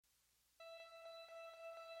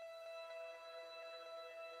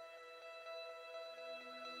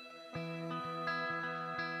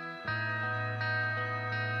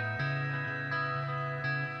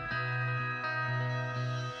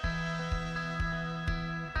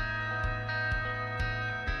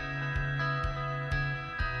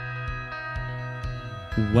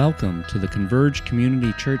Welcome to the Converge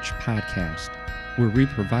Community Church podcast, where we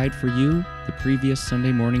provide for you the previous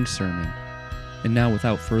Sunday morning sermon. And now,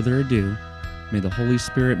 without further ado, may the Holy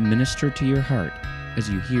Spirit minister to your heart as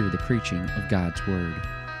you hear the preaching of God's Word.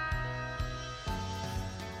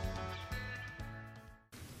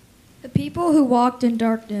 The people who walked in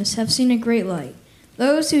darkness have seen a great light.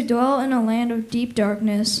 Those who dwell in a land of deep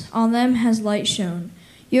darkness, on them has light shone.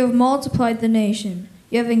 You have multiplied the nation.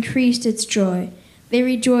 You have increased its joy. They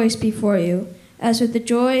rejoice before you, as with the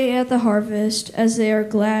joy at the harvest, as they are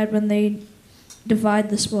glad when they divide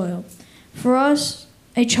the spoil. For us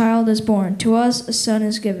a child is born, to us a son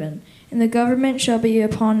is given, and the government shall be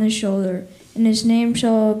upon his shoulder, and his name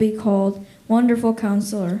shall be called Wonderful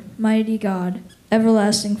Counselor, Mighty God,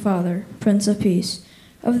 Everlasting Father, Prince of Peace.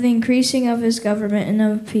 Of the increasing of his government and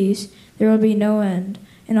of peace there will be no end,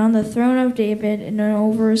 and on the throne of David and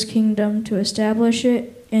over his kingdom, to establish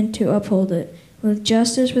it and to uphold it, with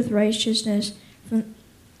justice, with righteousness,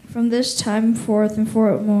 from this time forth and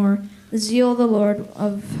forevermore. The zeal of the Lord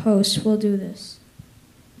of hosts will do this.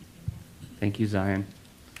 Thank you, Zion.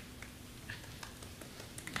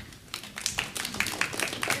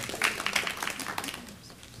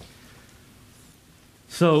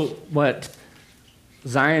 So, what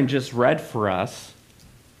Zion just read for us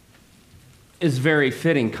is very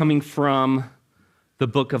fitting, coming from the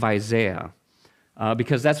book of Isaiah,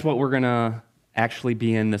 because that's what we're going to actually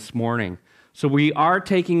be in this morning. So we are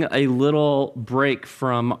taking a little break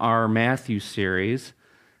from our Matthew series.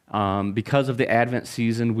 Because of the Advent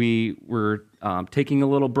season, we were taking a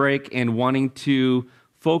little break and wanting to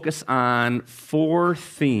focus on 4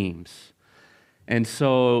 themes. And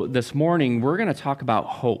so this morning, we're going to talk about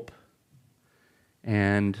hope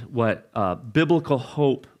and what biblical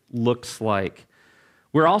hope looks like.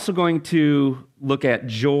 We're also going to look at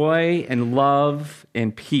joy and love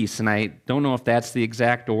and peace, and I don't know if that's the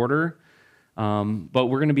exact order, but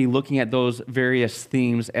we're going to be looking at those various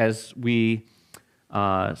themes as we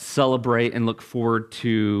celebrate and look forward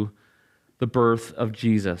to the birth of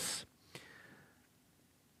Jesus.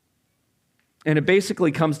 And it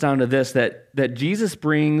basically comes down to this, that Jesus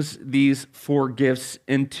brings these 4 gifts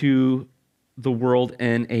into the world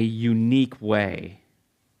in a unique way.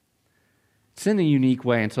 It's in a unique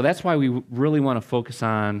way, and so that's why we really want to focus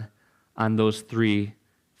on those 3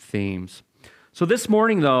 themes. So this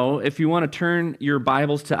morning, though, if you want to turn your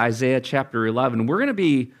Bibles to Isaiah chapter 11, we're going to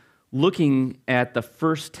be looking at the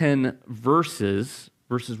first 10 verses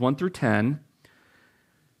 1 through 10,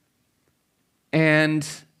 and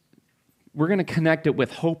we're going to connect it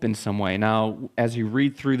with hope in some way. Now, as you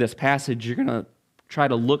read through this passage, you're going to try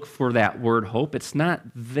to look for that word hope. It's not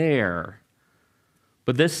there,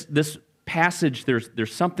 but this passage,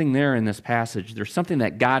 there's something there in this passage. There's something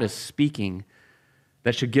that God is speaking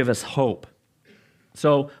that should give us hope.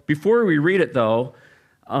 So before we read it, though,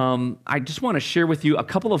 I just want to share with you a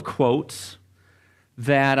couple of quotes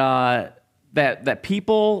that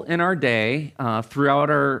people in our day, throughout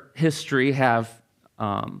our history, have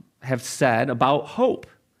said about hope.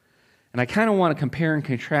 And I kind of want to compare and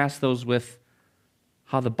contrast those with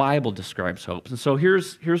how the Bible describes hope. And so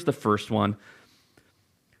here's the first one.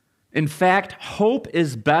 In fact, hope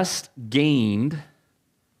is best gained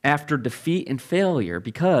after defeat and failure,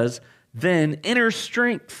 because then inner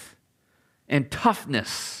strength and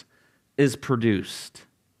toughness is produced.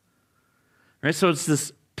 Right? So it's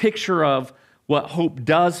this picture of what hope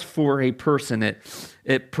does for a person.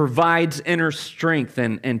 It provides inner strength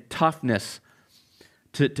and toughness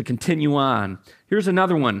to continue on. Here's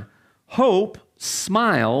another one. Hope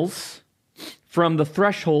smiles from the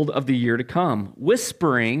threshold of the year to come,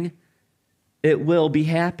 whispering, "It will be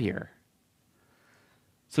happier."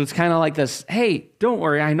 So it's kind of like this, hey, don't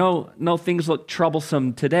worry, I know things look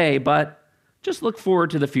troublesome today, but just look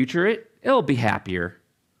forward to the future. It'll be happier.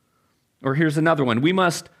 Or here's another one. We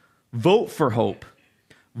must vote for hope,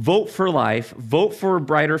 vote for life, vote for a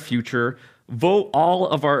brighter future, vote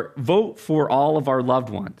for all of our loved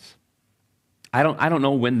ones. I don't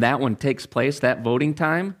know when that one takes place, that voting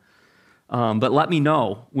time, but let me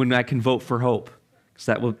know when I can vote for hope, because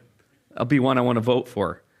that'll be one I want to vote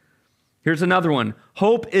for. Here's another one.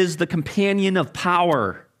 Hope is the companion of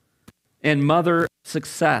power and mother of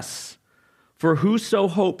success. For whoso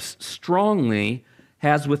hopes strongly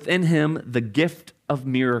has within him the gift of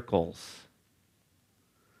miracles.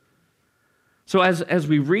 So as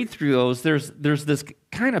we read through those, there's this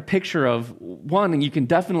kind of picture of one, and you can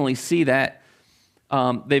definitely see that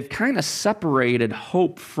they've kind of separated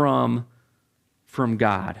hope from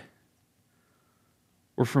God,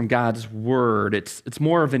 or from God's word. It's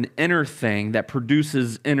more of an inner thing that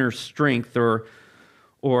produces inner strength, or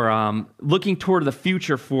looking toward the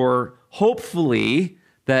future for hopefully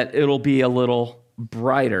that it'll be a little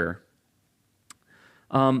brighter.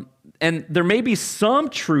 And there may be some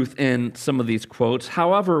truth in some of these quotes.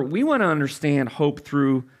 However, we want to understand hope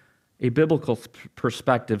through a biblical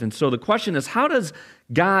perspective. And so the question is, how does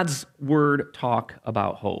God's word talk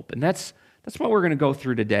about hope? And that's what we're going to go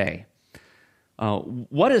through today.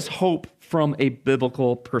 What is hope from a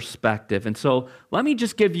biblical perspective? And so let me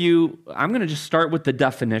just I'm going to just start with the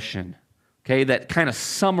definition, okay, that kind of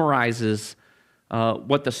summarizes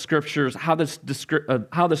what the scriptures, how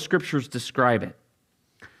the scriptures describe it.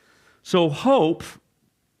 So hope,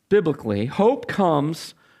 biblically, hope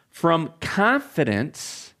comes from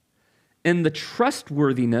confidence in the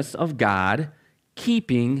trustworthiness of God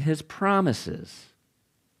keeping his promises.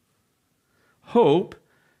 Hope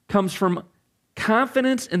comes from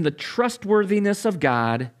confidence in the trustworthiness of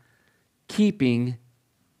God keeping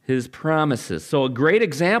his promises. So a great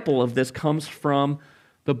example of this comes from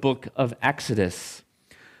the book of Exodus.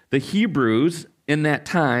 The Hebrews in that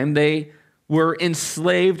time, they were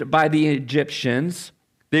enslaved by the Egyptians.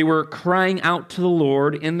 They were crying out to the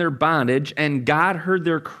Lord in their bondage, and God heard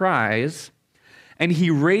their cries, and he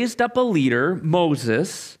raised up a leader,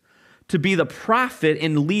 Moses, to be the prophet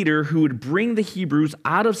and leader who would bring the Hebrews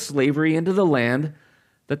out of slavery into the land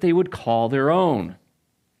that they would call their own.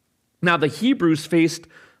 Now, the Hebrews faced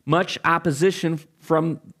much opposition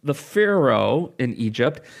from the Pharaoh in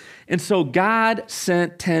Egypt, and so God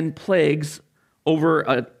sent 10 plagues over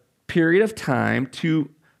a period of time to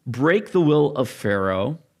break the will of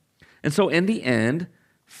Pharaoh. And so in the end,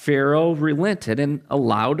 Pharaoh relented and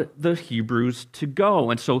allowed the Hebrews to go.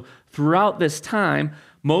 And so throughout this time,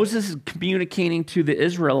 Moses is communicating to the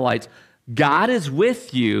Israelites, God is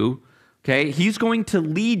with you, okay? He's going to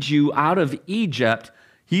lead you out of Egypt.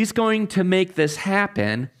 He's going to make this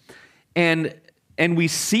happen. And we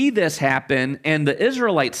see this happen, and the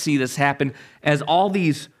Israelites see this happen as all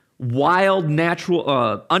these wild,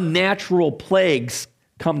 unnatural plagues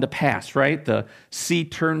come to pass, right? The sea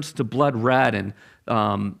turns to blood red, and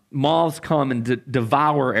moths come and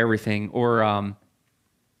devour everything, or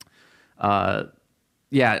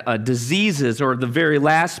diseases, or the very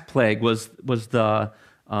last plague was the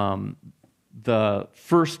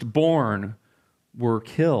firstborn were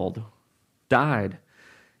killed, died.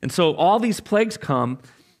 And so all these plagues come,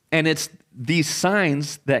 and it's these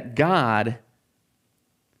signs that God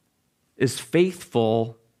is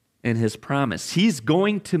faithful in his promise. He's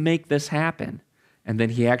going to make this happen, and then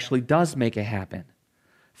he actually does make it happen.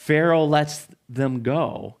 Pharaoh lets them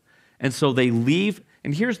go, and so they leave.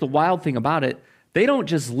 And here's the wild thing about it. They don't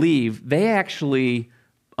just leave. They actually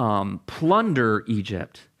plunder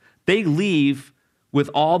Egypt. They leave with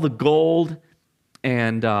all the gold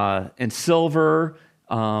and silver,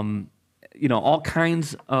 all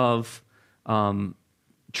kinds of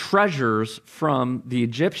treasures from the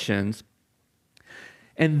Egyptians.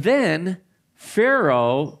 And then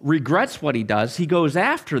Pharaoh regrets what he does. He goes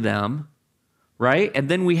after them, right? And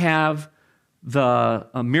then we have the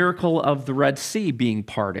miracle of the Red Sea being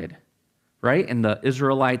parted, right? And the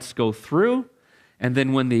Israelites go through. And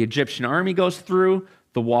then when the Egyptian army goes through,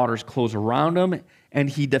 the waters close around them.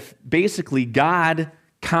 And basically, God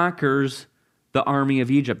conquers the army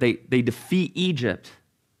of Egypt. They defeat Egypt.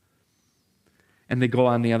 And they go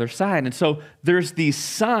on the other side. And so there's these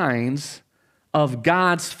signs of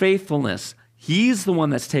God's faithfulness. He's the one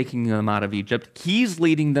that's taking them out of Egypt. He's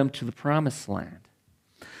leading them to the promised land.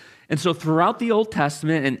 And so throughout the Old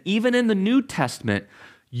Testament and even in the New Testament,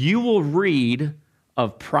 you will read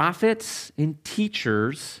of prophets and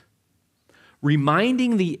teachers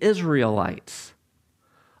reminding the Israelites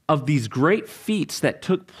of these great feats that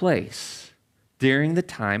took place during the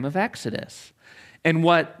time of Exodus. And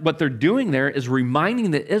what they're doing there is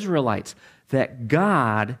reminding the Israelites that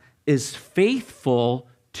God is faithful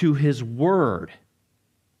to his word.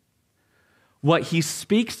 What he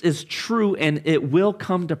speaks is true, and it will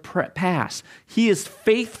come to pass. He is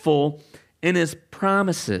faithful in his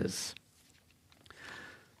promises.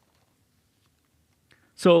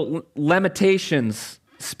 So Lamentations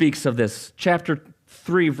speaks of this. Chapter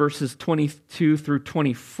 3, verses 22 through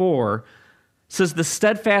 24 says, "The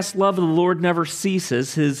steadfast love of the Lord never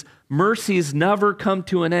ceases. His mercies never come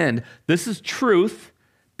to an end." This is truth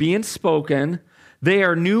being spoken. "They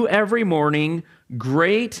are new every morning.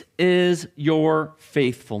 Great is your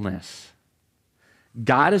faithfulness."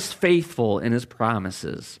 God is faithful in his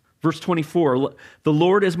promises. Verse 24, "The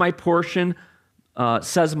Lord is my portion,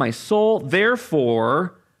 says my soul.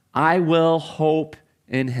 Therefore, I will hope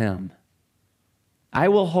in him." I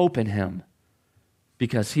will hope in him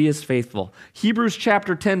because he is faithful. Hebrews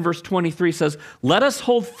chapter 10, verse 23 says, "Let us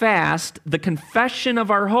hold fast the confession of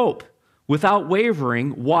our hope without wavering."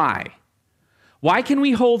 Why? Why can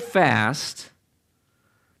we hold fast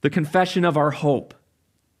the confession of our hope?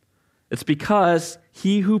 It's because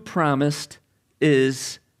he who promised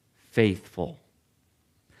is faithful.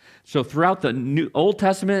 So throughout the Old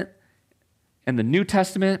Testament and the New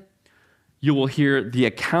Testament, you will hear the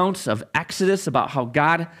accounts of Exodus about how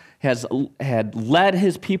God had led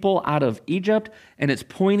his people out of Egypt, and it's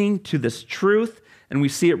pointing to this truth, and we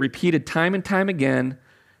see it repeated time and time again,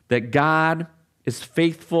 that God is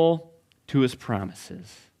faithful to his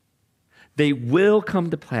promises. They will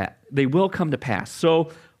come to pass.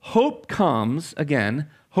 So hope comes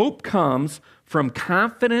from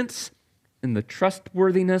confidence in the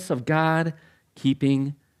trustworthiness of God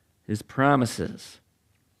keeping his promises.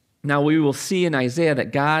 Now we will see in Isaiah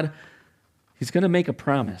that he's going to make a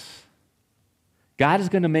promise. God is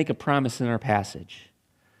going to make a promise in our passage.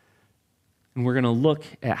 And we're going to look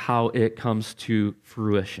at how it comes to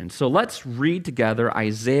fruition. So let's read together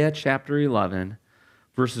Isaiah chapter 11,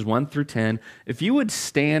 verses 1 through 10. If you would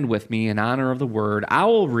stand with me in honor of the word, I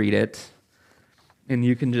will read it, and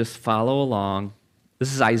you can just follow along.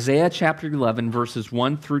 This is Isaiah chapter 11, verses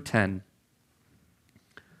 1 through 10.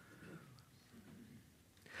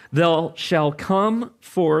 "There shall come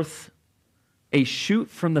forth a shoot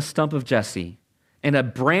from the stump of Jesse, and a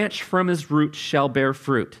branch from his roots shall bear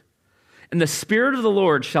fruit. And the Spirit of the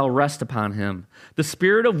Lord shall rest upon him, the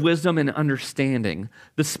Spirit of wisdom and understanding,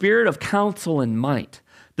 the Spirit of counsel and might,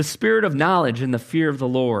 the Spirit of knowledge and the fear of the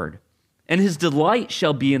Lord. And his delight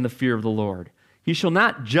shall be in the fear of the Lord. He shall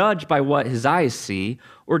not judge by what his eyes see,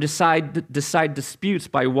 or decide disputes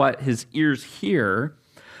by what his ears hear,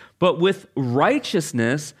 but with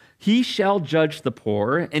righteousness he shall judge the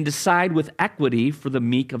poor and decide with equity for the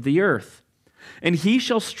meek of the earth. And he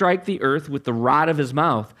shall strike the earth with the rod of his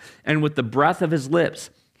mouth, and with the breath of his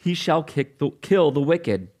lips he shall kill the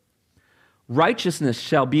wicked. Righteousness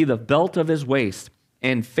shall be the belt of his waist,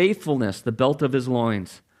 and faithfulness the belt of his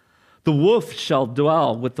loins. The wolf shall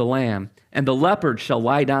dwell with the lamb, and the leopard shall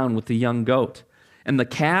lie down with the young goat, and the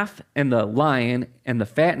calf and the lion and the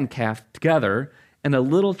fattened calf together, and a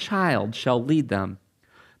little child shall lead them.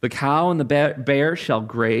 The cow and the bear shall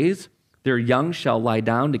graze, their young shall lie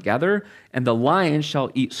down together, and the lion shall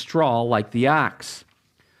eat straw like the ox.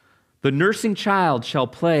 The nursing child shall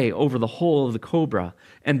play over the hole of the cobra,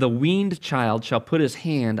 and the weaned child shall put his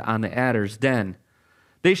hand on the adder's den.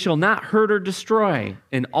 They shall not hurt or destroy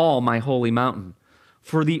in all my holy mountain,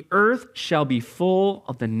 for the earth shall be full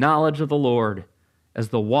of the knowledge of the Lord, as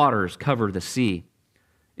the waters cover the sea.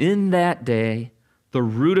 In that day, the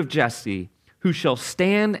root of Jesse, who shall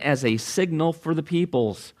stand as a signal for the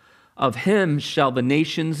peoples, of him shall the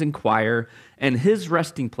nations inquire, and his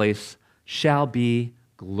resting place shall be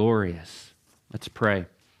glorious." Let's pray.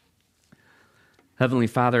 Heavenly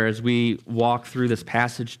Father, as we walk through this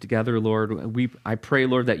passage together, Lord, I pray,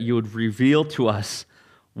 Lord, that you would reveal to us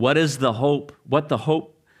what the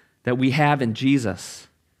hope that we have in Jesus.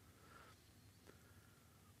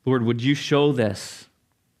 Lord, would you show this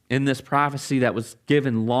in this prophecy that was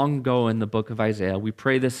given long ago in the book of Isaiah? We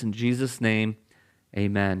pray this in Jesus' name.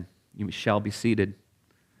 Amen. You shall be seated.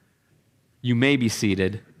 You may be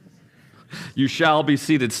seated. You shall be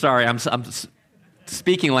seated. Sorry, I'm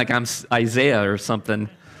speaking like I'm Isaiah or something,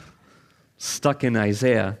 stuck in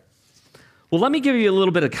Isaiah. Well, let me give you a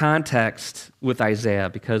little bit of context with Isaiah,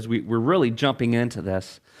 because we're really jumping into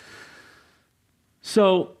this.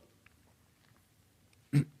 So,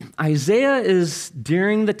 Isaiah is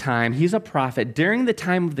during the time, he's a prophet, during the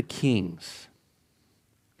time of the kings.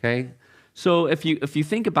 Okay? So if you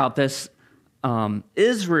think about this,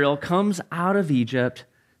 Israel comes out of Egypt,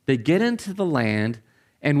 they get into the land,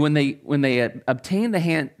 and when they obtain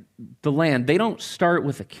the land, they don't start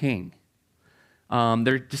with a king.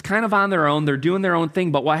 They're just kind of on their own, they're doing their own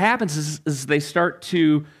thing, but what happens is they start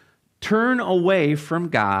to turn away from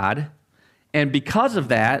God. And because of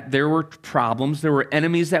that, there were problems. There were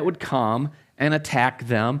enemies that would come and attack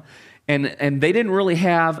them. And they didn't really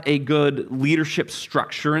have a good leadership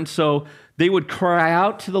structure. And so they would cry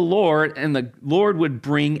out to the Lord, and the Lord would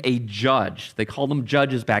bring a judge. They called them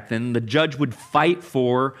judges back then. The judge would fight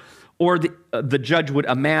for, or the judge would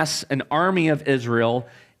amass an army of Israel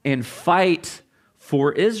and fight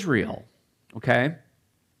for Israel. Okay?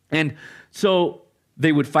 And so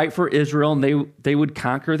they would fight for Israel, and they would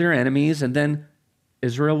conquer their enemies, and then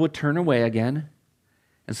Israel would turn away again.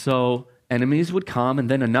 And so enemies would come, and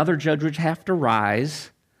then another judge would have to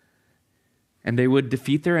rise, and they would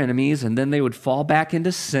defeat their enemies, and then they would fall back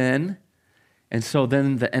into sin, And so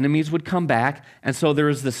then the enemies would come back. And so there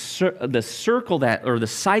was the circle that, or the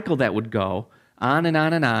cycle that would go on and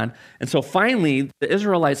on and on. And so finally, the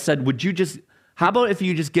Israelites said, how about if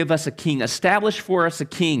you just give us a king, establish for us a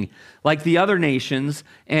king like the other nations,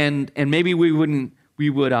 and maybe we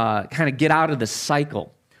would kind of get out of the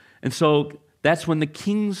cycle. And so that's when the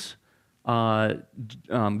kings, God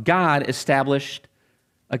established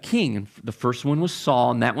a king. And the first one was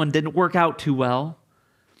Saul, and that one didn't work out too well.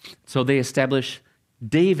 So they established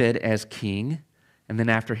David as king, and then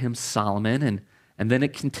after him Solomon, and then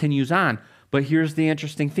it continues on. But here's the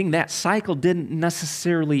interesting thing. That cycle didn't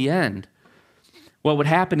necessarily end. What would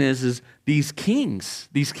happen is these kings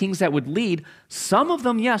that would lead, some of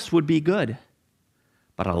them, yes, would be good.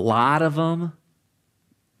 But a lot of them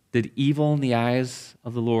did evil in the eyes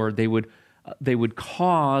of the Lord. They would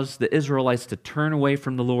cause the Israelites to turn away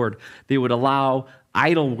from the Lord. They would allow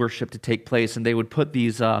idol worship to take place, and they would put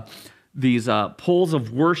these poles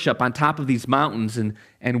of worship on top of these mountains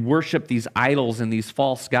and worship these idols and these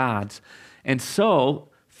false gods. And so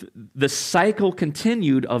the cycle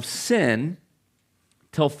continued of sin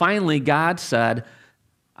till finally God said,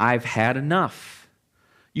 I've had enough.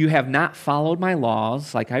 You have not followed my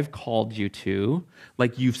laws like I've called you to,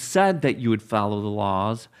 like you've said that you would follow the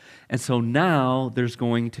laws. And so now there's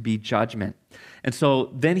going to be judgment. And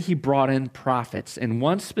so then he brought in prophets, and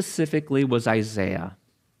one specifically was Isaiah.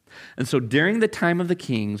 And so during the time of the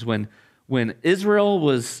kings, when Israel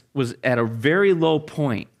was at a very low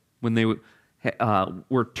point, when they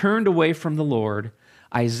were turned away from the Lord,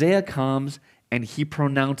 Isaiah comes and he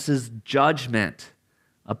pronounces judgment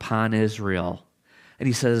upon Israel. And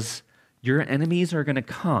he says, your enemies are going to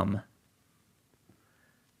come.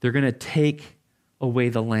 They're going to take away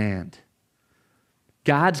the land.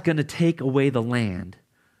 God's going to take away the land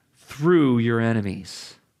through your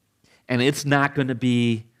enemies. And it's not going to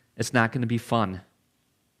be fun.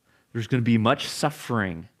 There's going to be much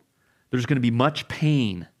suffering. There's going to be much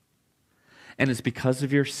pain. And it's because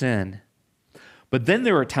of your sin. But then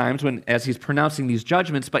there are times when, as he's pronouncing these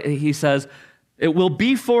judgments, but he says, it will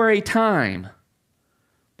be for a time,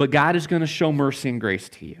 but God is going to show mercy and grace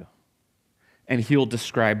to you. And he'll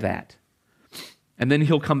describe that. And then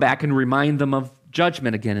he'll come back and remind them of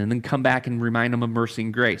judgment again, and then come back and remind them of mercy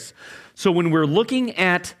and grace. So when we're looking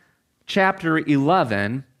at chapter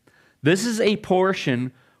 11, this is a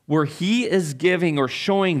portion where he is giving or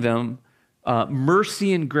showing them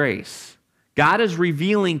mercy and grace. God is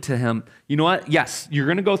revealing to him, you know what? Yes, you're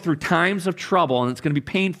going to go through times of trouble, and it's going to be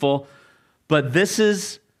painful, but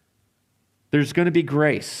there's going to be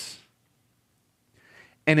grace.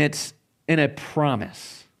 And it's in a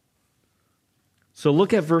promise. So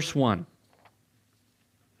look at verse 1.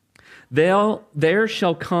 There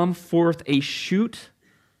shall come forth a shoot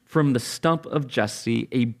from the stump of Jesse,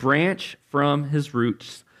 a branch from his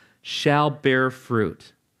roots shall bear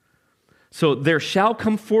fruit. So there shall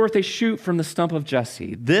come forth a shoot from the stump of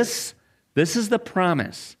Jesse. This is the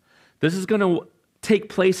promise. This is going to take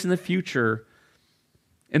place in the future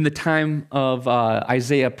in the time of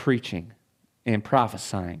Isaiah preaching and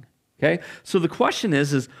prophesying. Okay? So the question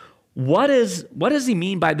is what does he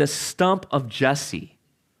mean by the stump of Jesse?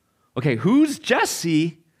 Okay, who's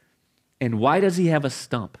Jesse and why does he have a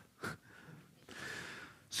stump?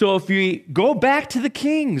 So if we go back to the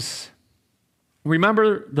kings,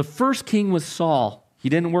 remember the first king was Saul. He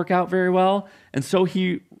didn't work out very well, and so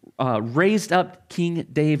he raised up King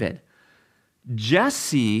David.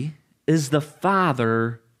 Jesse is the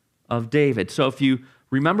father of David. So if you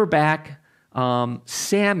remember back,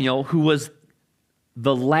 Samuel, who was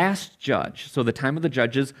the last judge, so the time of the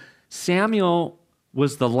judges, Samuel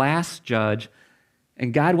was the last judge,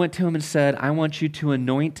 and God went to him and said, I want you to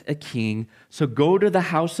anoint a king, so go to the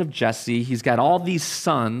house of Jesse. He's got all these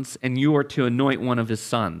sons, and you are to anoint one of his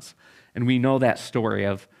sons. And we know that story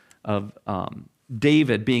of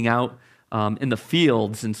David being out in the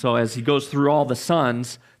fields, and so as he goes through all the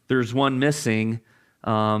sons, there's one missing.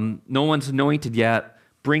 No one's anointed yet.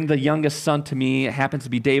 Bring the youngest son to me. It happens to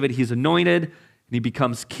be David. He's anointed, and he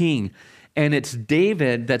becomes king. And it's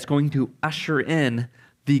David that's going to usher in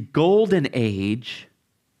the golden age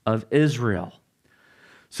of Israel.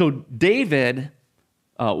 So David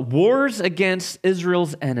wars against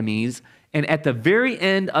Israel's enemies, and at the very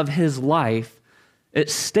end of his life, it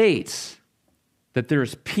states that there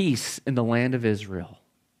is peace in the land of Israel.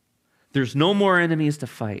 There's no more enemies to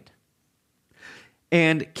fight.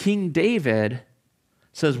 And King David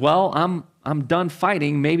says, well, I'm done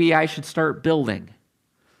fighting. Maybe I should start building.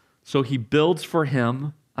 So he builds for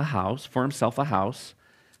himself a house.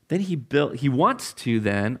 Then he wants to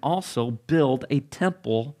then also build a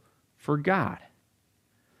temple for God.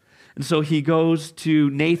 And And so he goes to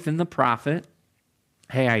Nathan the prophet.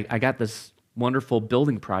 Hey, I got this wonderful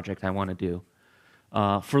building project I want to do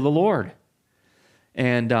for the Lord.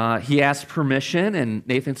 And he asks permission, and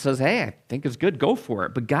Nathan says, hey, I think it's good, go for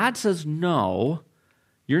it. But God says, no,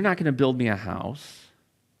 you're not going to build me a house.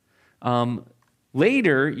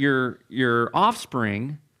 Later, your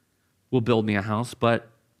offspring will build me a house, but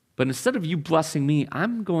instead of you blessing me,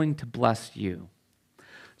 I'm going to bless you.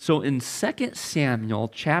 So in 2 Samuel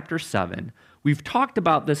chapter 7, we've talked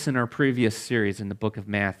about this in our previous series in the book of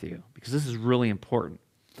Matthew, because this is really important.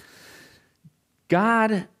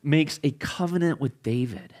 God makes a covenant with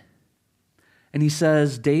David. And he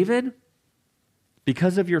says, David,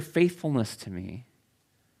 because of your faithfulness to me,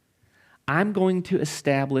 I'm going to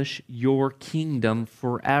establish your kingdom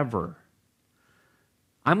forever.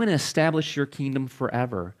 I'm going to establish your kingdom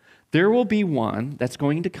forever. There will be one that's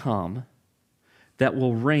going to come that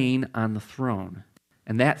will reign on the throne.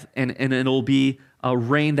 And it'll be a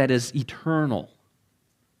reign that is eternal.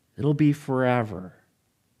 It'll be forever.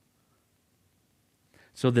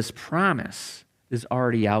 So this promise is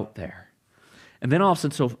already out there. And then all of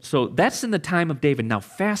a sudden, so that's in the time of David. Now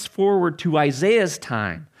fast forward to Isaiah's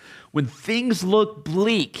time, when things look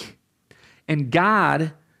bleak, and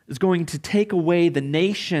God is going to take away the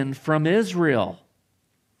nation from Israel.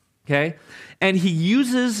 Okay? And he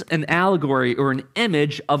uses an allegory or an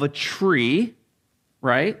image of a tree,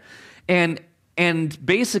 right? And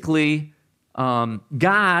basically,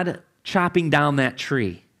 God chopping down that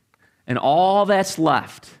tree. And all that's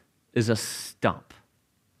left is a stump.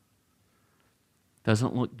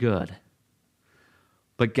 Doesn't look good.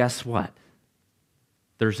 But guess what?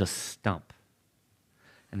 There's a stump.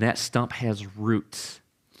 And that stump has roots.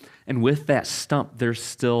 And with that stump, there's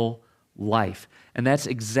still life. And that's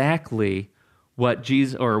exactly what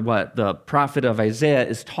Jesus, or what the prophet of Isaiah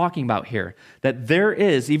is talking about here. That there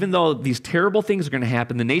is, even though these terrible things are going to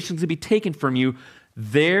happen, the nation's going to be taken from you,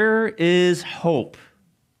 there is hope.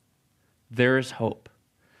 There is hope.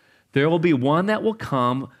 There will be one that will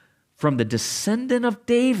come from the descendant of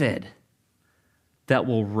David that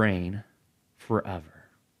will reign forever.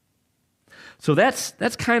 So that's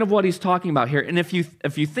kind of what he's talking about here. And if you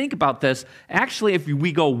think about this, actually, if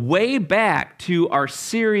we go way back to our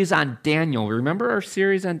series on Daniel, remember our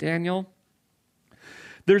series on Daniel?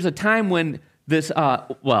 There's a time when this,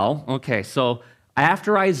 so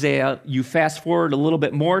after Isaiah, you fast forward a little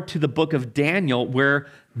bit more to the book of Daniel, where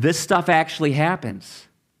this stuff actually happens.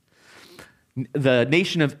 The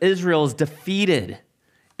nation of Israel is defeated,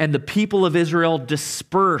 and the people of Israel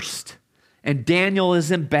dispersed, and Daniel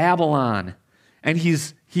is in Babylon. And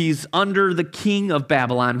he's under the king of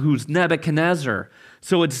Babylon, who's Nebuchadnezzar.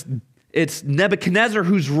 So it's Nebuchadnezzar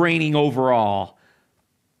who's reigning over all.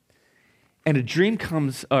 And a dream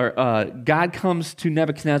comes, or God comes to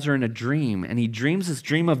Nebuchadnezzar in a dream, and he dreams this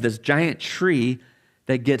dream of this giant tree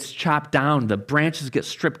that gets chopped down. The branches get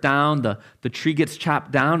stripped down, the tree gets chopped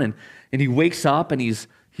down, and he wakes up and he's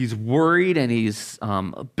worried and he's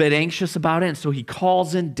a bit anxious about it. And so he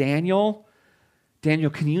calls in Daniel.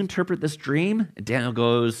 Daniel, can you interpret this dream? And Daniel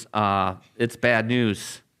goes, it's bad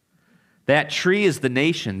news. That tree is the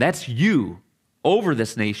nation. That's you over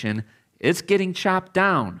this nation. It's getting chopped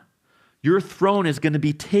down. Your throne is going to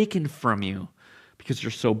be taken from you because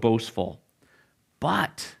you're so boastful.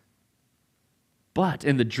 But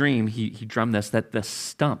in the dream, he drummed this, that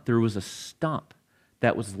there was a stump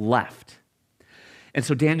that was left. And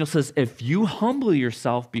so Daniel says, if you humble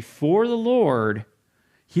yourself before the Lord,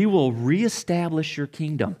 he will reestablish your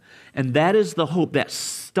kingdom. And that is the hope. That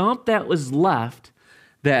stump that was left,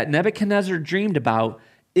 that Nebuchadnezzar dreamed about,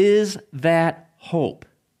 is that hope.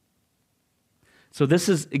 So this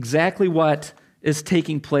is exactly what is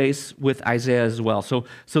taking place with Isaiah as well. So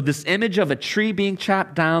this image of a tree being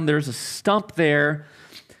chopped down, there's a stump there,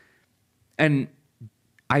 and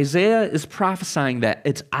Isaiah is prophesying that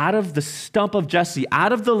it's out of the stump of Jesse,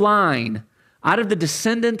 out of the line, out of the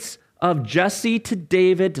descendants of Jesse to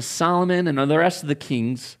David to Solomon and the rest of the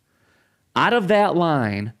kings, out of that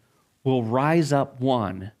line will rise up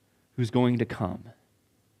one who's going to come.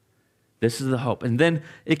 This is the hope. And then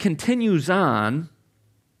it continues on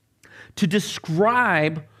to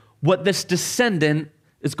describe what this descendant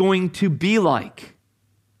is going to be like.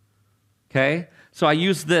 Okay? So I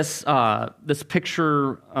used this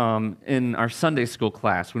picture in our Sunday school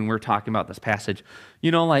class when we were talking about this passage. You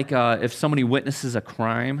know, like if somebody witnesses a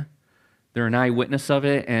crime, they're an eyewitness of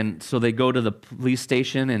it, and so they go to the police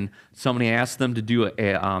station and somebody asks them to do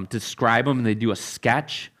describe them, and they do a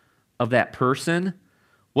sketch of that person.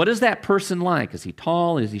 What is that person like? Is he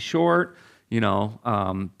tall? Is he short?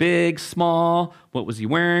 big, small, what was he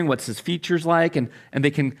wearing, what's his features like, and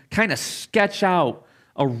they can kind of sketch out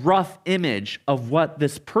a rough image of what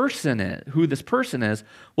this person is, who this person is.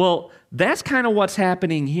 Well, that's kind of what's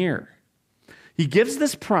happening here. He gives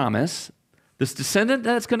this promise, this descendant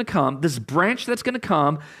that's going to come, this branch that's going to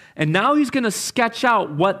come, and now he's going to sketch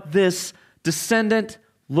out what this descendant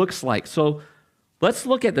looks like. So let's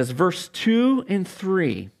look at this, verse 2 and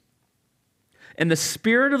 3. And the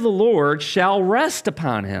Spirit of the Lord shall rest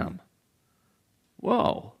upon him.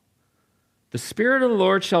 Whoa. The Spirit of the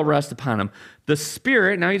Lord shall rest upon him. The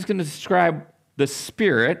Spirit, now he's going to describe the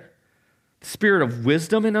Spirit of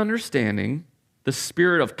wisdom and understanding, the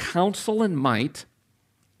Spirit of counsel and might,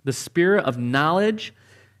 the Spirit of knowledge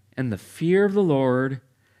and the fear of the Lord,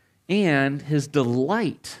 and his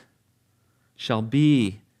delight shall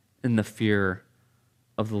be in the fear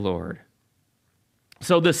of the Lord.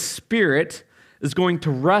 So the Spirit is going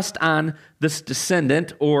to rest on this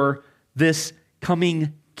descendant or this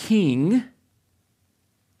coming king.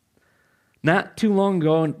 Not too long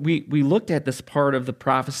ago, we looked at this part of the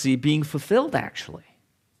prophecy being fulfilled, actually.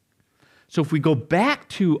 So if we go back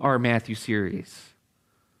to our Matthew series,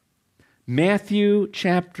 Matthew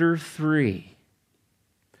chapter 3.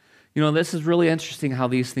 This is really interesting how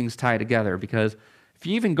these things tie together, because if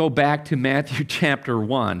you even go back to Matthew chapter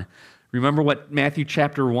 1, remember what Matthew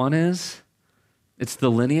chapter 1 is? It's the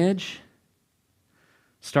lineage,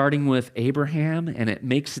 starting with Abraham, and it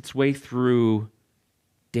makes its way through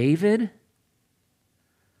David,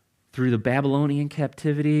 through the Babylonian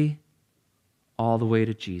captivity, all the way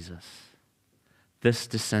to Jesus, this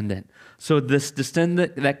descendant. So this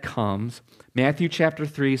descendant that comes, Matthew chapter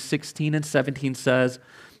 3, 16 and 17 says,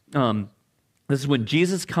 this is when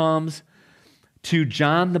Jesus comes to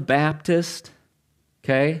John the Baptist,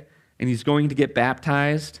 okay, and he's going to get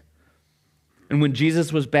baptized. And when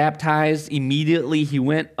Jesus was baptized, immediately he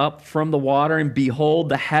went up from the water, and behold,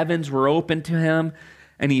 the heavens were opened to him,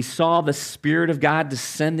 and he saw the Spirit of God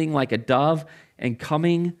descending like a dove and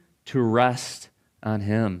coming to rest on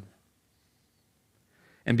him.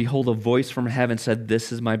 And behold, a voice from heaven said,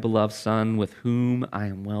 "This is my beloved Son, with whom I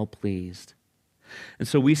am well pleased." And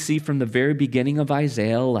so we see from the very beginning of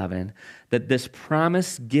Isaiah 11 that this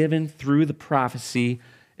promise given through the prophecy,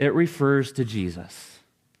 it refers to Jesus.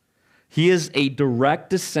 He is a direct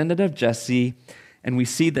descendant of Jesse, and we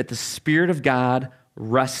see that the Spirit of God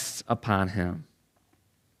rests upon him.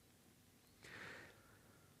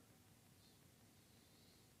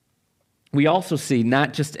 We also see,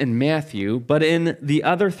 not just in Matthew, but in the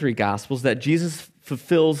other three Gospels, that Jesus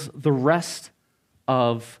fulfills the rest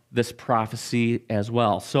of this prophecy as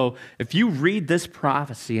well. So if you read this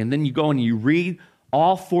prophecy and then you go and you read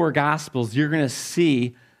all four Gospels, you're going to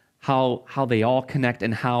see how they all connect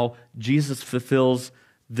and how Jesus fulfills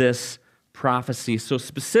this prophecy. So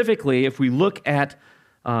specifically, if we look at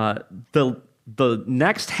the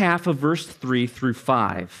next half of verse 3 through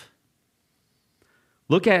 5,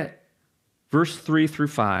 look at verse 3 through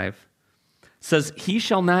 5. It says, "He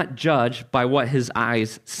shall not judge by what his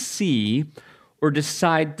eyes see, or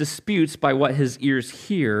decide disputes by what his ears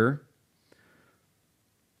hear.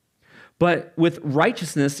 But with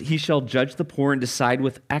righteousness he shall judge the poor and decide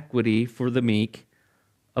with equity for the meek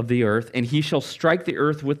of the earth. And he shall strike the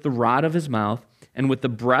earth with the rod of his mouth, and with the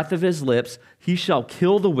breath of his lips he shall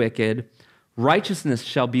kill the wicked. Righteousness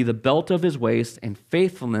shall be the belt of his waist, and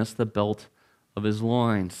faithfulness the belt of his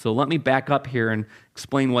loins." So let me back up here and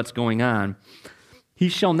explain what's going on. He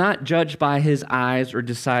shall not judge by his eyes or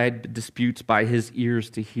decide disputes by his ears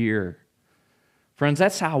to hear. Friends,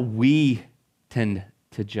 that's how we tend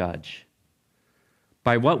to judge.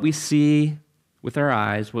 By what we see with our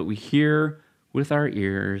eyes, what we hear with our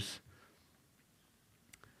ears.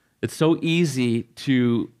 It's so easy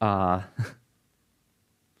to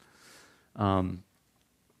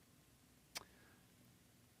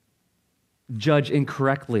judge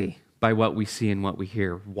incorrectly by what we see and what we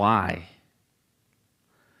hear. Why?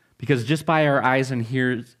 Because just by our eyes and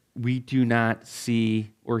ears, we do not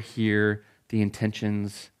see or hear the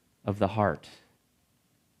intentions of the heart.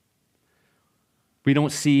 We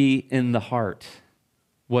don't see in the heart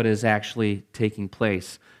what is actually taking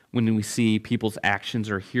place when we see people's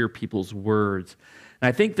actions or hear people's words. And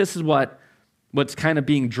I think this is what's kind of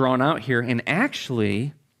being drawn out here. And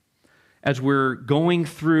actually, as we're going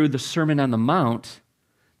through the Sermon on the Mount,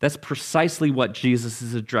 that's precisely what Jesus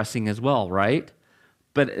is addressing as well, right?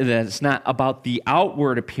 But it's not about the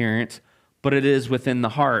outward appearance, but it is within the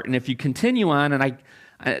heart. And if you continue on, and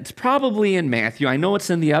it's probably in Matthew, I know it's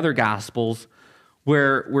in the other Gospels,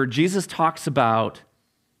 where Jesus talks about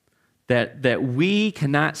that we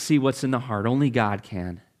cannot see what's in the heart, only God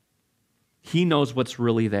can. He knows what's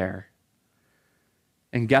really there.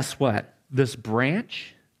 And guess what? This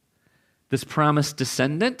branch, this promised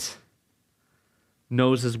descendant,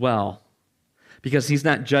 knows as well. Because he's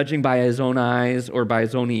not judging by his own eyes or by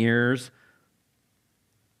his own ears.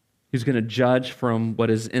 He's going to judge from what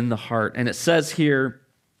is in the heart. And it says here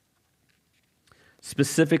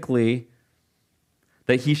specifically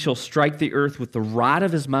that he shall strike the earth with the rod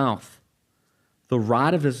of his mouth. The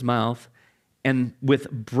rod of his mouth, and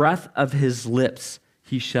with breath of his lips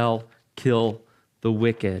he shall kill the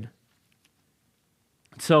wicked.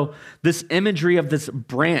 So this imagery of this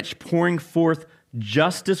branch pouring forth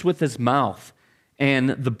justice with his mouth and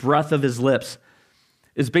the breath of his lips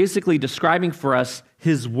is basically describing for us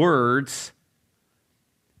his words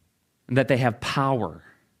and that they have power.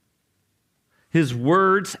 His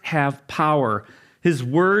words have power. His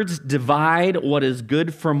words divide what is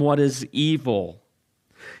good from what is evil.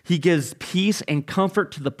 He gives peace and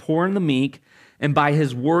comfort to the poor and the meek, and by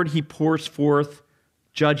his word he pours forth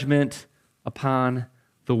judgment upon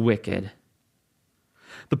the wicked.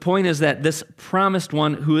 The point is that this promised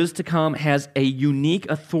one who is to come has a unique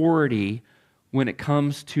authority when it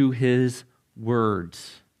comes to his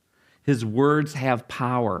words. His words have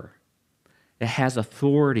power. It has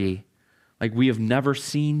authority like we have never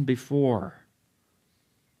seen before.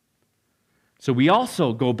 So we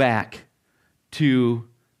also go back to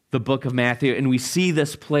the book of Matthew and we see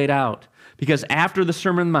this played out. Because after the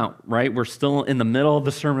Sermon on the Mount, right, we're still in the middle of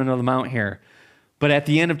the Sermon on the Mount here. But at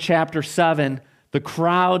the end of chapter 7, the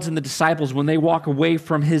crowds and the disciples, when they walk away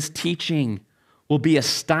from his teaching, will be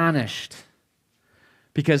astonished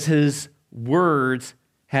because his words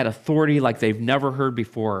had authority like they've never heard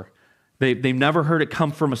before. They've never heard it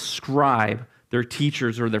come from a scribe, their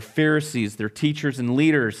teachers, or their Pharisees, their teachers and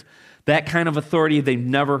leaders. That kind of authority they've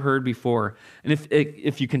never heard before. And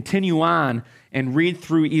if you continue on and read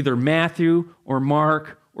through either Matthew or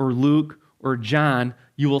Mark or Luke or John,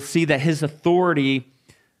 you will see that his authority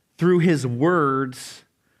through his words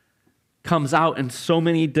comes out in so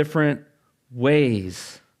many different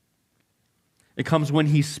ways. It comes when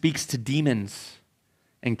he speaks to demons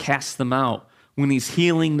and casts them out, when he's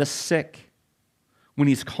healing the sick, when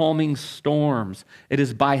he's calming storms. It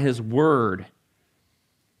is by his word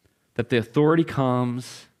that the authority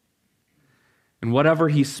comes, and whatever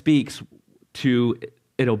he speaks to,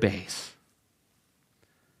 it obeys.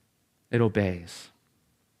 It obeys.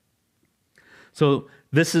 So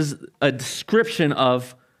this is a description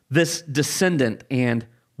of this descendant and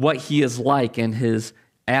what he is like and his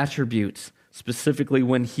attributes, specifically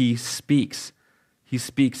when he speaks. He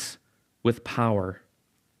speaks with power.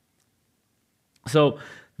 So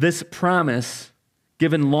this promise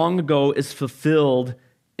given long ago is fulfilled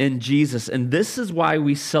in Jesus, and this is why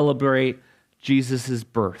we celebrate Jesus'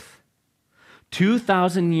 birth.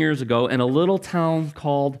 2,000 years ago, in a little town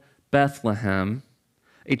called Bethlehem,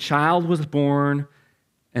 a child was born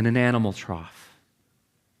in an animal trough.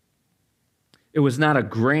 It was not a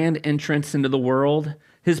grand entrance into the world.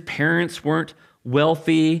 His parents weren't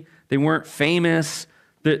wealthy. They weren't famous.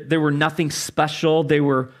 They were nothing special. They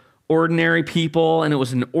were ordinary people, and it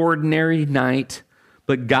was an ordinary night.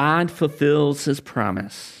 But God fulfills his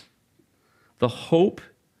promise. The hope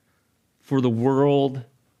for the world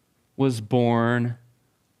was born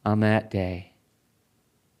on that day.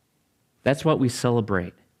 That's what we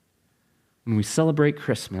celebrate. When we celebrate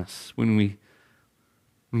Christmas, when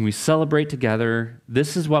we celebrate together,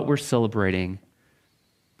 this is what we're celebrating.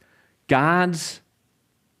 God's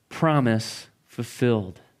promise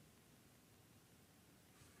fulfilled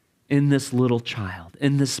in this little child,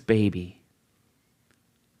 in this baby,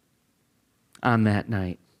 on that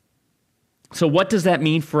night. So what does that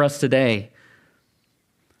mean for us today?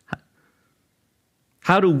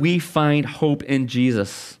 How do we find hope in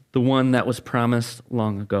Jesus, the one that was promised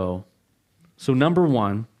long ago? So number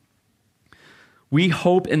one, we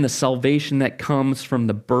hope in the salvation that comes from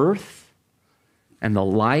the birth and the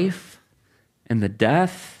life and the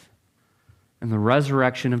death and the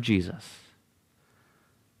resurrection of Jesus.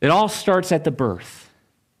 It all starts at the birth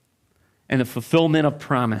and the fulfillment of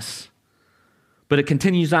promise. But it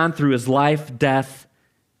continues on through his life, death,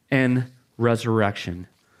 and resurrection.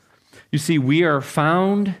 You see, we are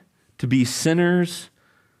found to be sinners,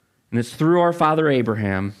 and it's through our father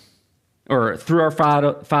Abraham, or through our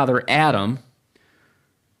father Adam,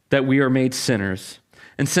 that we are made sinners.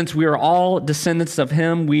 And since we are all descendants of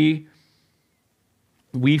him, we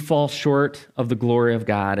fall short of the glory of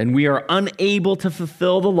God, and we are unable to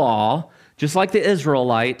fulfill the law, just like the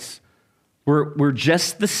Israelites. We're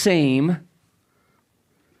just the same.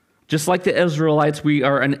 Just like the Israelites, we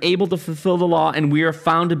are unable to fulfill the law, and we are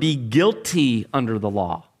found to be guilty under the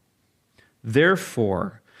law.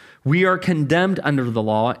 Therefore, we are condemned under the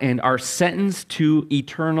law and are sentenced to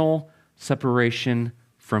eternal separation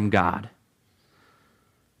from God.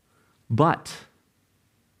 But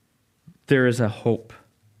there is a hope.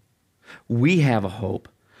 We have a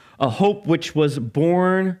hope which was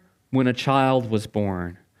born when a child was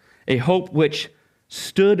born, a hope which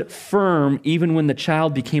stood firm even when the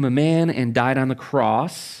child became a man and died on the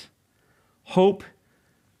cross, hope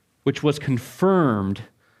which was confirmed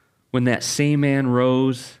when that same man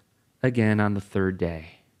rose again on the third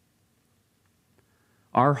day.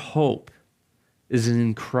 Our hope is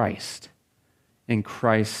in Christ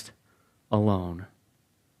alone.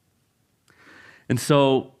 And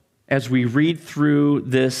so, as we read through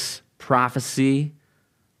this prophecy,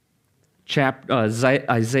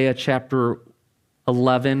 Isaiah chapter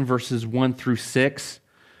 11, verses 1 through 6,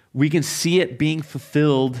 we can see it being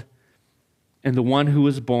fulfilled in the one who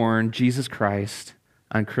was born, Jesus Christ,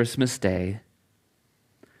 on Christmas Day.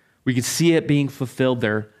 We can see it being fulfilled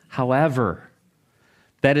there. However,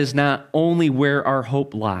 that is not only where our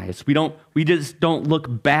hope lies. We just don't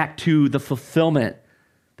look back to the fulfillment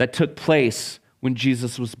that took place when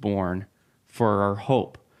Jesus was born for our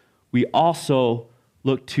hope. We also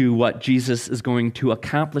look to what Jesus is going to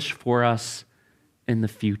accomplish for us in the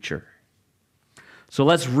future. So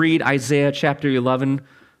let's read Isaiah chapter 11,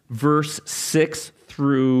 verse 6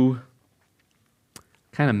 through,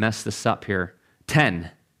 kind of messed this up here, 10.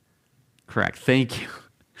 Correct, thank you.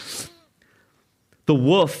 The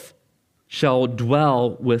wolf shall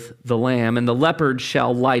dwell with the lamb, and the leopard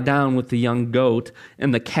shall lie down with the young goat,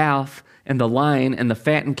 and the calf and the lion and the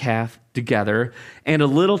fattened calf together, and a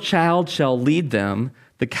little child shall lead them.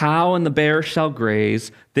 The cow and the bear shall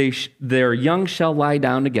graze, their young shall lie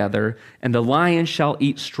down together, and the lion shall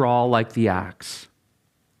eat straw like the ox.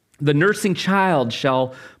 The nursing child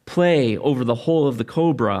shall play over the hole of the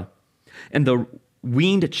cobra, and the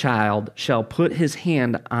weaned child shall put his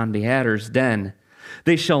hand on the adder's den.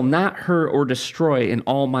 They shall not hurt or destroy in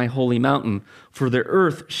all my holy mountain, for the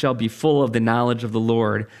earth shall be full of the knowledge of the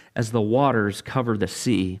Lord as the waters cover the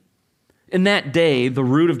sea. In that day, the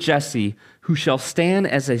root of Jesse, who shall stand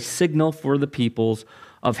as a signal for the peoples,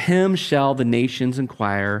 of him shall the nations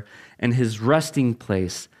inquire, and his resting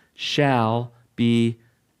place shall be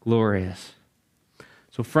glorious.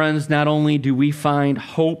 So friends, not only do we find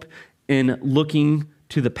hope in looking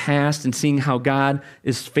to the past and seeing how God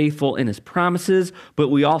is faithful in his promises, but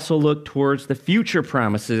we also look towards the future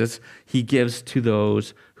promises he gives to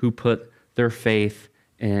those who put their faith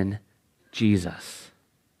in Jesus.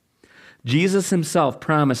 Jesus himself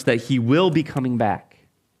promised that he will be coming back.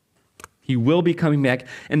 He will be coming back,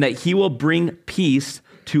 and that he will bring peace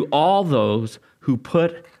to all those who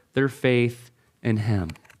put their faith in him.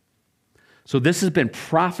 So this has been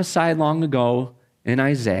prophesied long ago in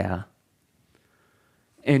Isaiah,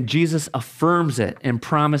 and Jesus affirms it and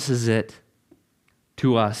promises it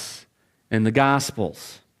to us in the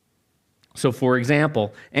Gospels. So for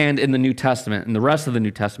example, and in the New Testament, and the rest of the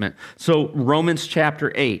New Testament. So Romans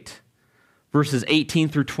chapter 8, verses 18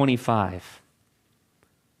 through 25.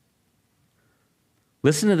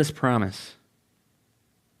 Listen to this promise.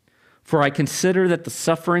 For I consider that the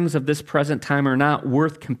sufferings of this present time are not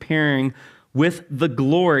worth comparing with the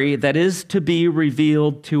glory that is to be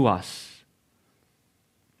revealed to us.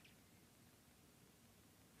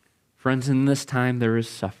 Friends, in this time there is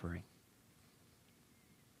suffering.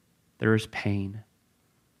 There is pain.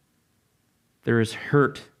 There is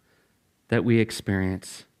hurt that we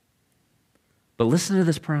experience. But listen to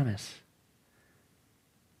this promise.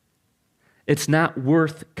 It's not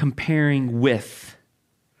worth comparing with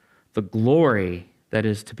the glory that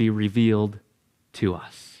is to be revealed to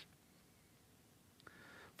us.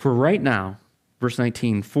 For right now, verse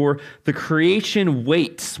 19, for the creation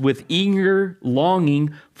waits with eager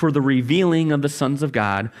longing for the revealing of the sons of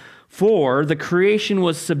God. For the creation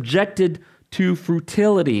was subjected to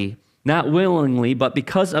futility, not willingly, but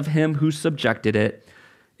because of him who subjected it,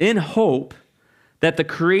 in hope that the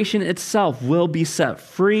creation itself will be set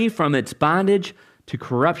free from its bondage to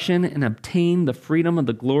corruption and obtain the freedom of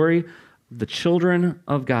the glory of the children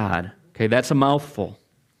of God. Okay, that's a mouthful.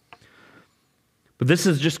 But this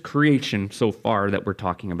is just creation so far that we're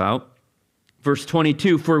talking about. Verse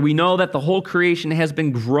 22, for we know that the whole creation has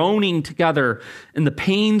been groaning together in the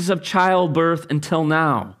pains of childbirth until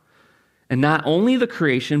now. And not only the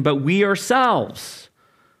creation, but we ourselves,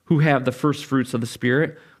 who have the first fruits of the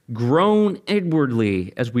Spirit, groan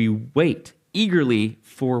inwardly as we wait eagerly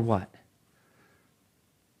for what?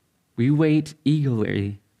 We wait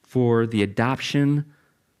eagerly for the adoption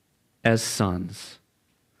as sons,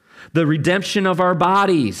 the redemption of our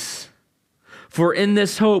bodies. For in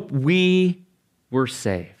this hope we were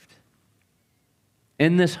saved.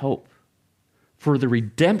 In this hope, for the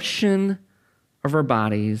redemption of our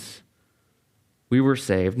bodies, we were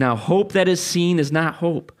saved. Now, hope that is seen is not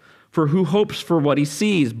hope, for who hopes for what he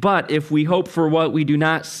sees? But if we hope for what we do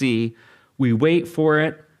not see, we wait for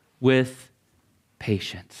it with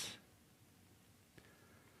patience.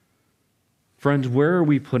 Friends, where are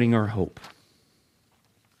we putting our hope?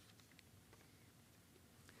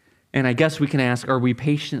 And I guess we can ask, are we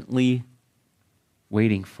patiently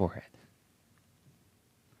waiting for it?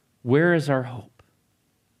 Where is our hope?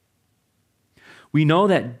 We know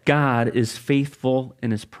that God is faithful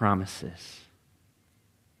in his promises.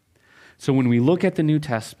 So when we look at the New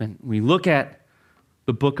Testament, we look at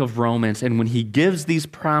the book of Romans, and when he gives these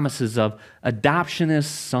promises of adoption as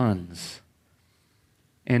sons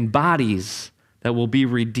and bodies that will be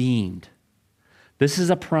redeemed, this is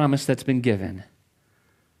a promise that's been given.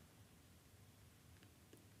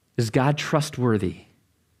 Is God trustworthy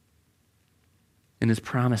in his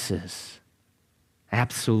promises?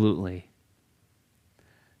 Absolutely.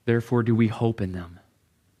 Therefore, do we hope in them?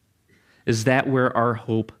 Is that where our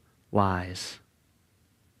hope lies?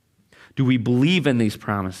 Do we believe in these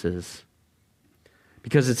promises?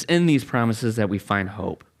 Because it's in these promises that we find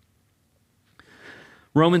hope.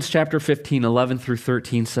 Romans chapter 15, 11 through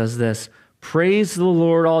 13 says this, "Praise the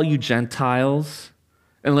Lord, all you Gentiles,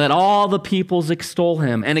 and let all the peoples extol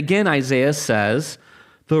him." And again, Isaiah says,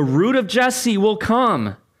 "The root of Jesse will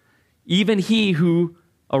come, even he who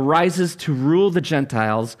arises to rule the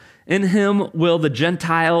Gentiles. In him will the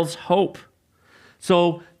Gentiles hope."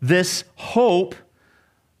 So this hope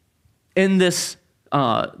in this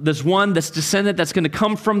descendant that's going to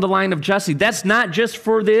come from the line of Jesse, that's not just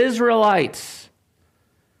for the Israelites.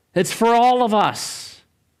 It's for all of us,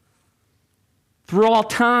 through all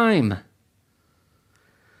time.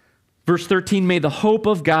 Verse 13, may the hope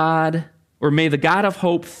of God, or may the God of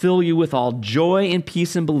hope fill you with all joy and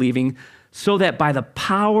peace in believing, so that by the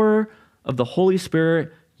power of the Holy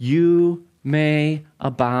Spirit you may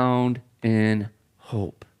abound in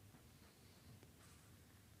hope.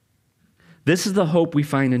 This is the hope we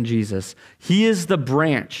find in Jesus. He is the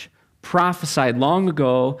branch prophesied long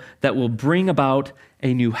ago that will bring about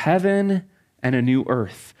a new heaven and a new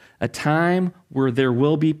earth, a time where there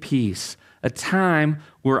will be peace, a time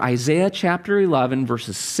where Isaiah chapter 11,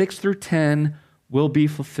 verses 6 through 10 will be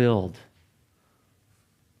fulfilled.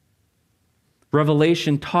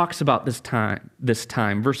 Revelation talks about this time.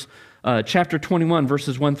 Chapter 21,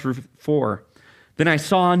 verses 1 through 4. Then I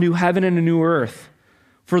saw a new heaven and a new earth,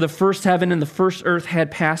 for the first heaven and the first earth had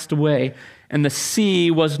passed away, and the sea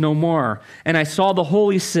was no more. And I saw the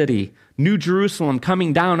holy city, New Jerusalem,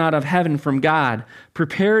 coming down out of heaven from God,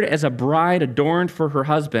 prepared as a bride adorned for her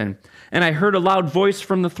husband. And I heard a loud voice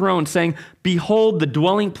from the throne saying, "Behold, the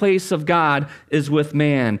dwelling place of God is with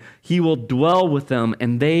man. He will dwell with them,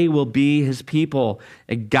 and they will be his people.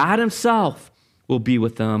 And God himself will be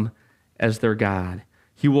with them as their God.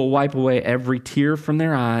 He will wipe away every tear from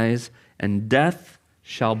their eyes, and death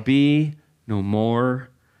shall be no more.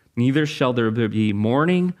 Neither shall there be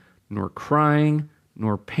mourning, nor crying,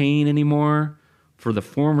 nor pain anymore, for the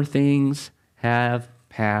former things have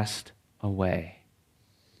passed away."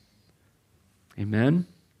 Amen.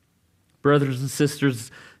 Brothers and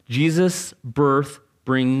sisters, Jesus' birth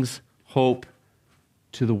brings hope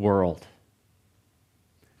to the world.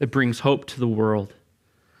 It brings hope to the world.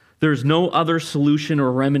 There's no other solution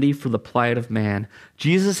or remedy for the plight of man.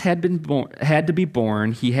 Jesus had to be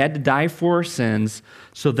born. He had to die for our sins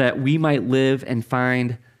so that we might live and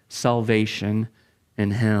find salvation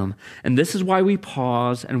in him. And this is why we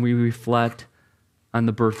pause and we reflect on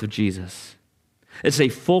the birth of Jesus. It's a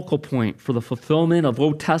focal point for the fulfillment of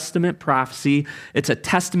Old Testament prophecy. It's a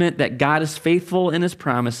testament that God is faithful in his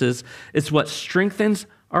promises. It's what strengthens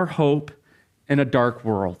our hope in a dark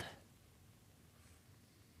world.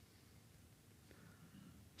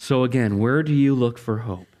 So again, where do you look for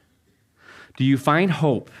hope? Do you find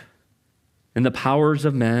hope in the powers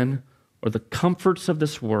of men or the comforts of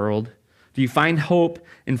this world? Do you find hope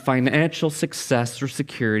in financial success or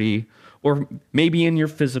security, or maybe in your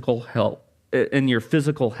physical health?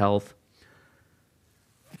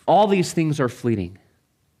 All these things are fleeting.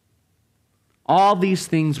 All these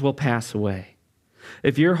things will pass away.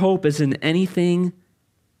 If your hope is in anything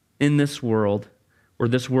in this world or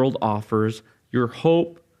this world offers, your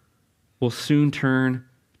hope will soon turn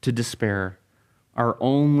to despair. Our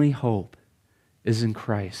only hope is in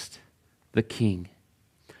Christ, the King,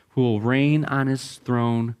 who will reign on his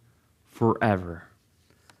throne forever.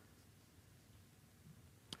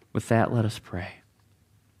 With that, let us pray.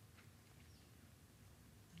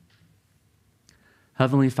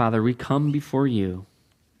 Heavenly Father, we come before you.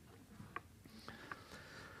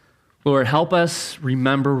 Lord, help us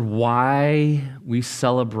remember why we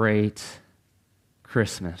celebrate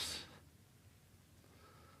Christmas.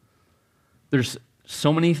 There's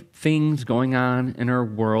so many things going on in our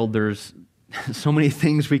world. There's so many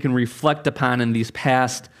things we can reflect upon in these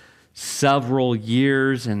past several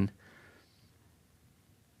years, and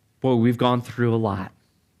boy, we've gone through a lot.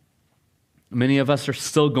 Many of us are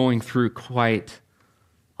still going through quite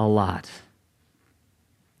a lot.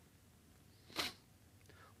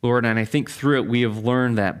 Lord, and I think through it we have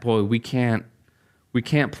learned that, boy, we can't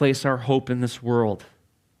place our hope in this world.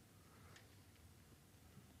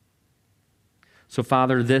 So,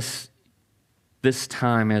 Father, this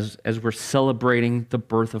time as we're celebrating the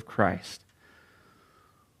birth of Christ,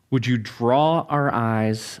 would you draw our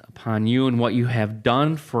eyes upon you and what you have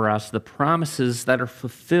done for us, the promises that are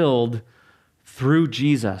fulfilled through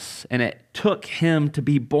Jesus. And it took him to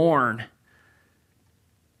be born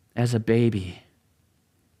as a baby.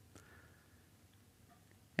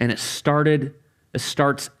 And it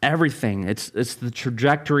starts everything. It's the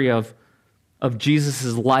trajectory of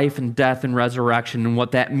Jesus' life and death and resurrection and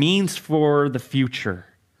what that means for the future.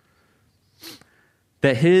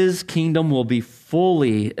 That his kingdom will be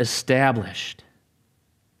fully established,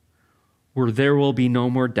 where there will be no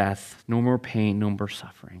more death, no more pain, no more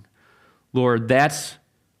suffering. Lord, that's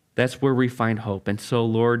where we find hope. And so,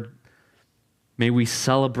 Lord, may we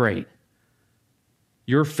celebrate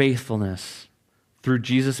your faithfulness through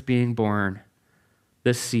Jesus being born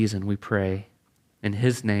this season, we pray. In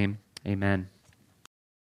his name, amen.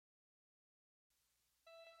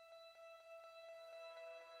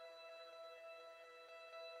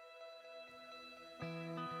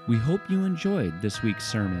 We hope you enjoyed this week's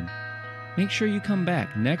sermon. Make sure you come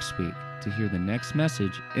back next week to hear the next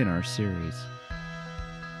message in our series.